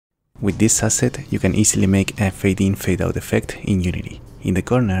With this asset, you can easily make a fade-in, fade-out effect in Unity. In the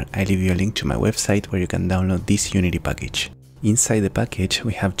corner, I leave you a link to my website where you can download this Unity package. Inside the package,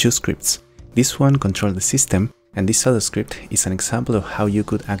 we have 2 scripts. This one controls the system, and this other script is an example of how you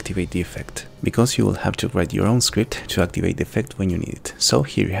could activate the effect, because you will have to write your own script to activate the effect when you need it. So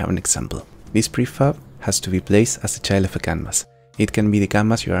here you have an example. This prefab has to be placed as a child of a canvas. It can be the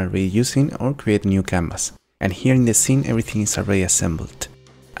canvas you are already using or create a new canvas. And here in the scene, everything is already assembled.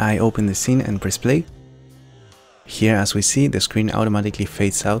 I open the scene and press play. Here, as we see, the screen automatically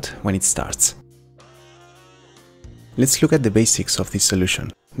fades out when it starts. Let's look at the basics of this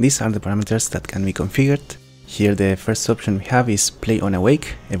solution. These are the parameters that can be configured. Here the first option we have is play on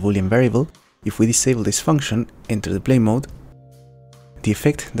awake, a boolean variable. If we disable this function, enter the play mode, the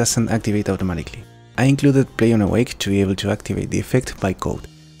effect doesn't activate automatically. I included play on awake to be able to activate the effect by code,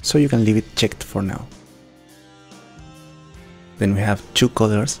 so you can leave it checked for now. Then we have 2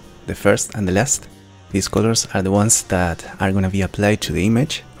 colors, the first and the last. These colors are the ones that are going to be applied to the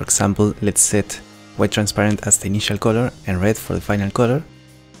image. For example, let's set white transparent as the initial color and red for the final color.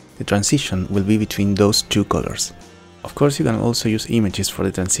 The transition will be between those 2 colors. Of course, you can also use images for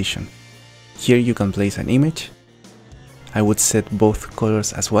the transition. Here you can place an image. I would set both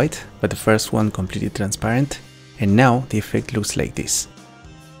colors as white, but the first one completely transparent, and now the effect looks like this.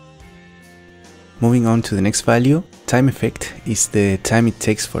 Moving on to the next value, time effect is the time it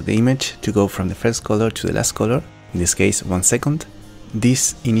takes for the image to go from the first color to the last color, in this case 1 second.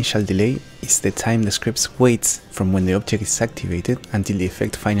 This initial delay is the time the script waits from when the object is activated until the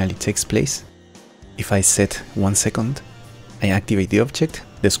effect finally takes place. If I set 1 second, I activate the object,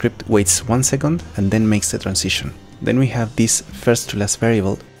 the script waits 1 second and then makes the transition. Then we have this first to last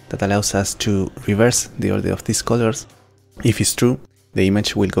variable that allows us to reverse the order of these colors. If it's true, the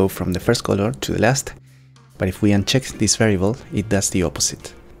image will go from the first color to the last, but if we uncheck this variable, it does the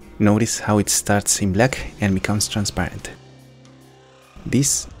opposite. Notice how it starts in black and becomes transparent.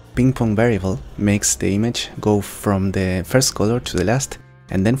 This ping pong variable makes the image go from the first color to the last,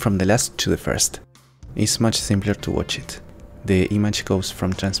 and then from the last to the first. It's much simpler to watch it. The image goes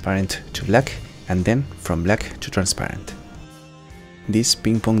from transparent to black, and then from black to transparent. This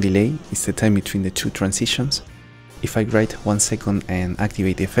ping pong delay is the time between the 2 transitions. If I write 1 second and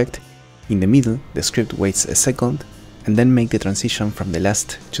activate the effect, in the middle the script waits a second and then make the transition from the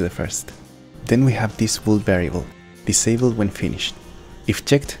last to the first. Then we have this bool variable, disabled when finished. If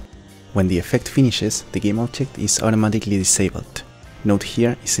checked, when the effect finishes, the game object is automatically disabled. Note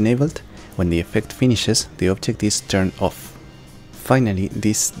here is enabled. When the effect finishes, the object is turned off. Finally,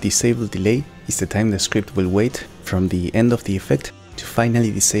 this disabled delay is the time the script will wait from the end of the effect to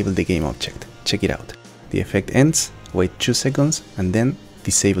finally disable the game object. Check it out. The effect ends, wait 2 seconds, and then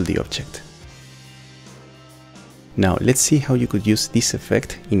disable the object. Now let's see how you could use this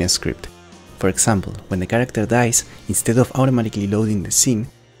effect in a script. For example, when the character dies, instead of automatically loading the scene,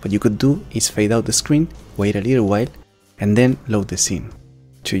 what you could do is fade out the screen, wait a little while, and then load the scene.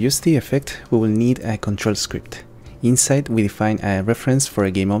 To use the effect, we will need a control script. Inside we define a reference for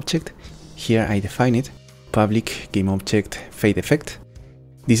a game object. Here I define it, public game object fade effect.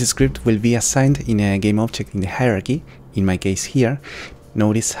 This script will be assigned in a game object in the hierarchy, in my case here.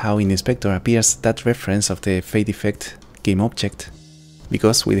 Notice how in the inspector appears that reference of the fade effect game object,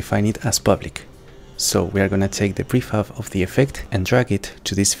 because we define it as public. So we are gonna take the prefab of the effect and drag it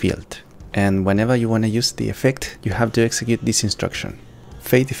to this field. And whenever you wanna use the effect, you have to execute this instruction.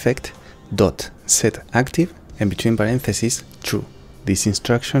 Fade effect dot set active and between parentheses true. This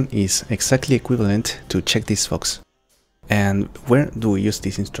instruction is exactly equivalent to check this box. And where do we use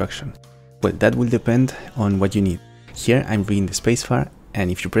this instruction? Well, that will depend on what you need. Here I'm reading the spacebar,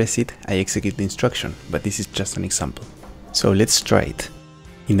 and if you press it, I execute the instruction, but this is just an example. So let's try it.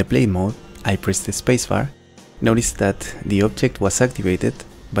 In the play mode, I press the spacebar. Notice that the object was activated,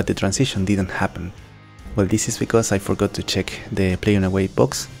 but the transition didn't happen. Well, this is because I forgot to check the play on away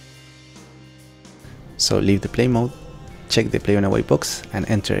box. So leave the play mode, check the play on away box, and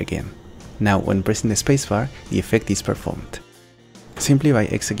enter again. Now, when pressing the spacebar, the effect is performed, simply by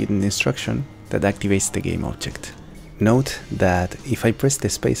executing the instruction that activates the game object. Note that if I press the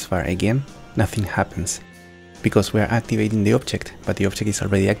spacebar again, nothing happens, because we are activating the object, but the object is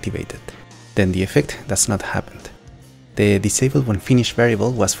already activated. Then the effect does not happen. The disabled when finished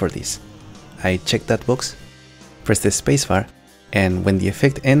variable was for this. I check that box, press the spacebar, and when the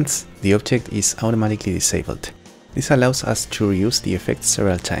effect ends, the object is automatically disabled. This allows us to reuse the effect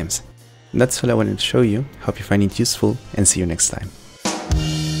several times. That's all I wanted to show you. Hope you find it useful, and see you next time.